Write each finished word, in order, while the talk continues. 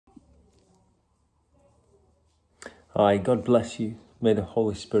Hi, God bless you. May the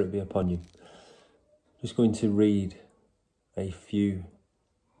Holy Spirit be upon you. I'm just going to read a few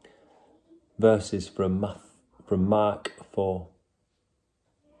verses from Mark 4,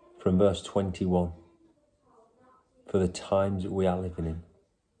 from verse 21, for the times that we are living in.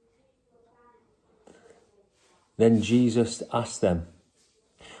 Then Jesus asked them,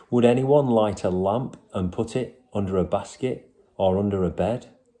 "Would anyone light a lamp and put it under a basket or under a bed?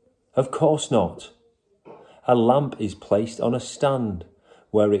 Of course not. A lamp is placed on a stand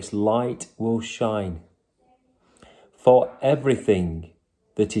where its light will shine. For everything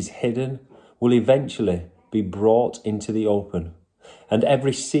that is hidden will eventually be brought into the open, and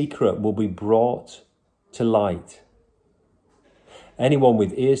every secret will be brought to light. Anyone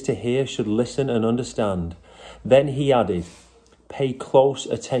with ears to hear should listen and understand." Then he added, "Pay close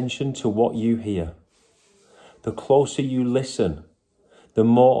attention to what you hear. The closer you listen, the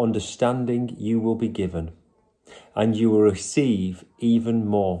more understanding you will be given, and you will receive even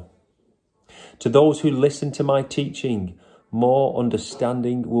more. To those who listen to my teaching, more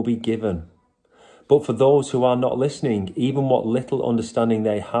understanding will be given. But for those who are not listening, even what little understanding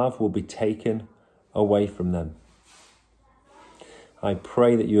they have will be taken away from them." I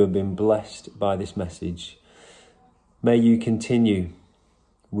pray that you have been blessed by this message. May you continue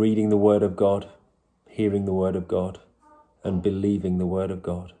reading the Word of God, hearing the Word of God, and believing the Word of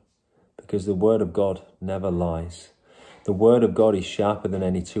God, because the Word of God never lies. The Word of God is sharper than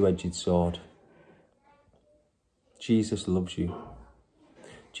any two-edged sword. Jesus loves you.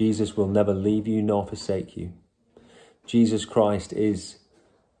 Jesus will never leave you nor forsake you. Jesus Christ is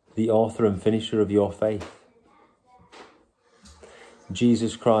the author and finisher of your faith.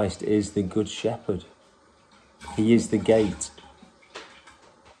 Jesus Christ is the good shepherd. He is the gate.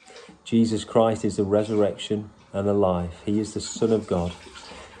 Jesus Christ is the resurrection and the life. He is the Son of God.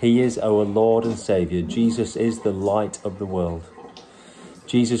 He is our Lord and Saviour. Jesus is the light of the world.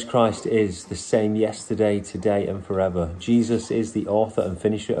 Jesus Christ is the same yesterday, today and forever. Jesus is the author and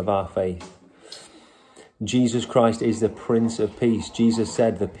finisher of our faith. Jesus Christ is the Prince of Peace. Jesus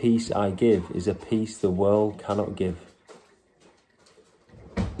said, "The peace I give is a peace the world cannot give."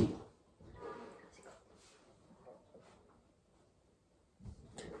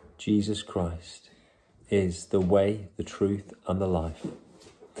 Jesus Christ is the way, the truth and the life.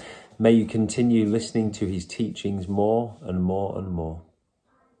 May you continue listening to his teachings more and more and more.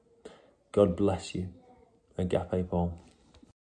 God bless you. Agape Paul.